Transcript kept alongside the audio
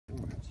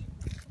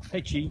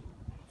Hey Chi,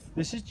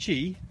 this is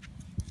Chi.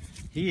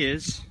 He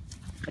is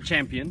a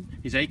champion.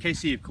 He's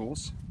AKC, of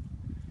course,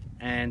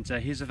 and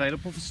he's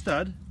available for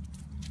stud.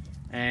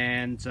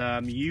 And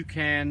you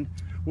can,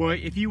 well,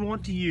 if you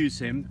want to use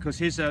him, because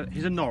he's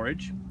a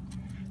Norwich.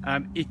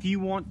 If you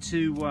want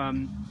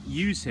to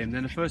use him,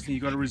 then the first thing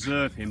you've got to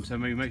reserve him. So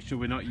maybe make sure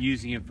we're not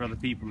using him for other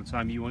people at the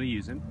time you want to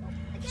use him.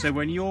 So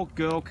when your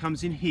girl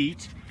comes in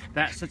heat,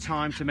 that's the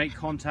time to make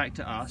contact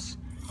to us.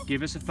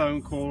 Give us a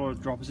phone call or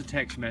drop us a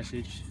text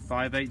message,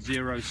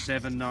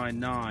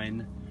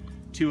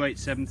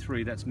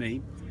 580-799-2873, that's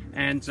me.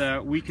 And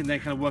we can then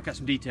kind of work out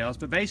some details.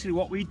 But basically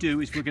what we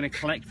do is we're going to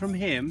collect from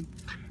him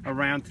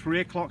around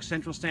 3 o'clock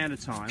Central Standard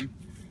Time,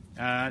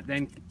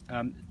 then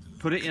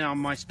put it in on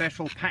my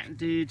special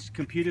patented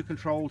computer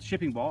controlled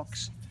shipping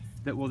box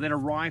that will then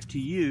arrive to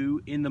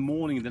you in the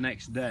morning of the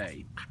next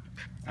day.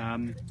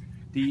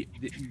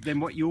 Then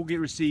what you'll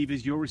receive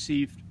is you'll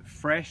receive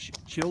fresh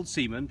chilled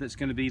semen that's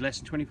going to be less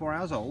than 24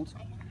 hours old,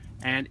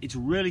 and it's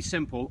really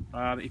simple.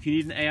 If you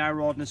need an AI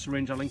rod and a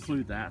syringe, I'll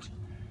include that.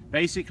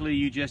 Basically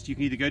you can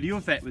either go to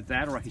your vet with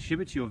that, or I can ship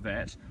it to your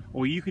vet,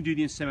 or you can do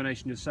the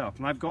insemination yourself.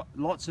 And I've got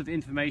lots of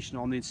information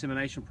on the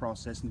insemination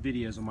process and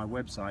videos on my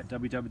website,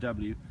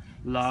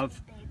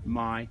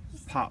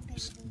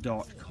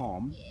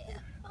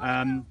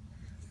 www.lovemypups.com.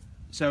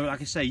 So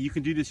like I say, you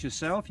can do this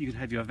yourself, you can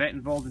have your vet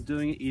involved in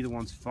doing it, either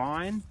one's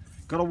fine.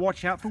 Got to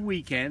watch out for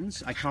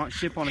weekends. I can't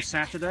ship on a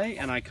Saturday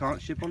and I can't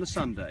ship on a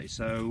Sunday,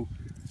 so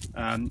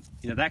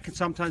you know, that can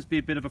sometimes be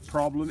a bit of a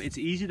problem. It's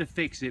easy to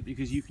fix it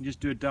because you can just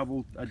do a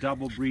double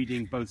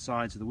breeding both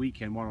sides of the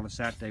weekend, one on a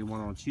Saturday, one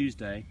on a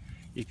Tuesday.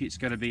 If it's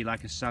going to be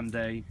like a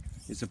Sunday,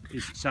 it's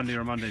Sunday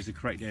or Monday is the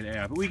correct day to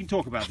air, but we can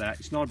talk about that.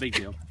 It's not a big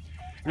deal.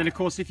 And then of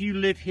course, if you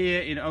live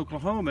here in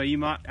Oklahoma, you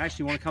might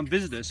actually want to come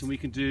visit us and we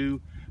can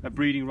do a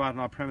breeding right on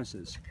our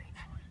premises.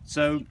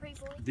 So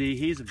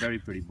he is a very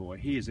pretty boy.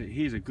 He is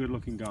a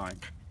good-looking guy.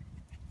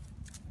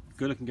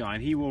 Good-looking guy,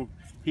 and he will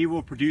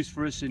produce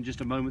for us in just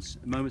a moment's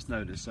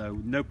notice.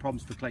 So no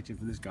problems for collecting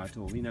from this guy at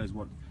all. He knows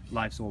what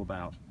life's all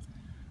about.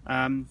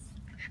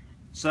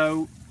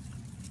 So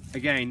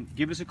again,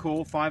 give us a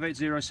call,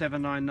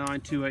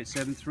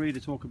 580-799-2873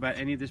 to talk about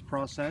any of this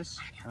process.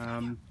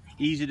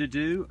 Easy to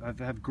do. I've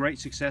had great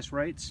success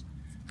rates.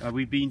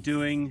 We've been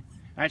doing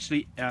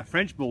actually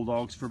French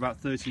Bulldogs for about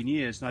 13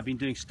 years, and I've been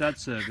doing stud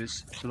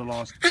service for the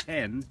last 10,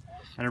 and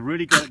I've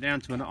really got it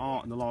down to an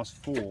art in the last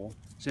 4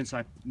 since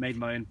I made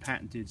my own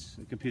patented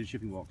computer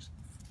shipping box.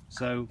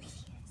 So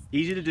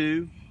easy to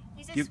do.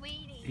 He's a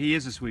sweetie. He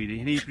is a sweetie,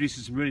 and he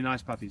produces some really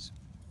nice puppies.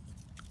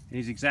 And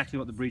he's exactly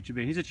what the breed should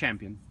be. He's a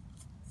champion.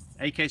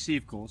 AKC,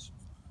 of course.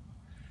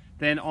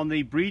 Then on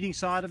the breeding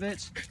side of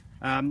it,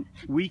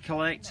 we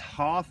collect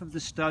half of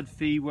the stud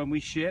fee when we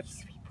ship,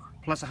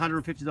 plus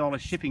 $150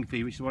 shipping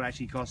fee, which is what it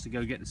actually costs to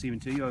go get the semen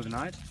to you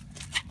overnight.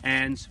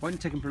 And why don't you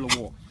take him for a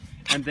little walk?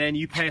 And then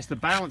you pay us the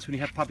balance when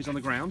you have puppies on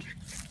the ground.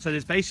 So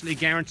there's basically a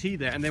guarantee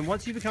there. And then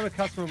once you become a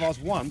customer of ours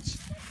once,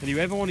 and you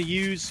ever want to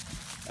use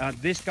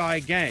this guy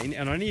again,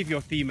 and any of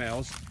your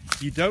females,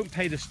 you don't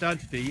pay the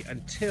stud fee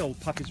until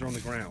puppies are on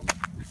the ground.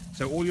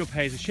 So all you'll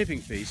pay is a shipping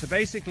fee. So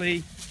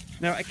basically,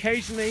 now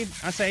occasionally,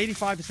 I say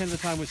 85% of the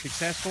time we're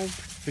successful,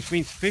 which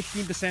means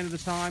 15% of the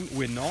time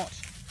we're not.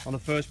 On the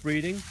first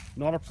breeding,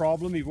 not a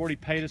problem. You've already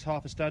paid us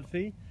half a stud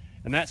fee,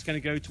 and that's going to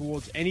go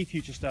towards any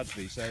future stud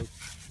fee. So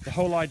the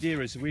whole idea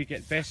is that we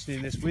get vested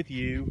in this with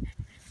you.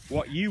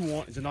 What you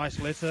want is a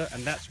nice litter,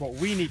 and that's what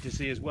we need to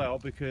see as well,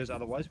 because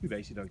otherwise we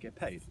basically don't get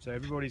paid. So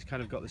everybody's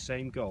kind of got the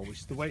same goal,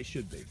 which is the way it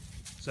should be.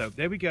 So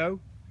there we go.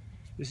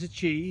 This is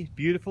Chi,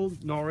 beautiful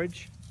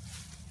Norwich.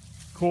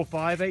 Call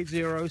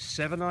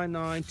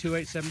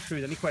 580-799-2873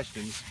 with any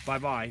questions.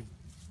 Bye-bye.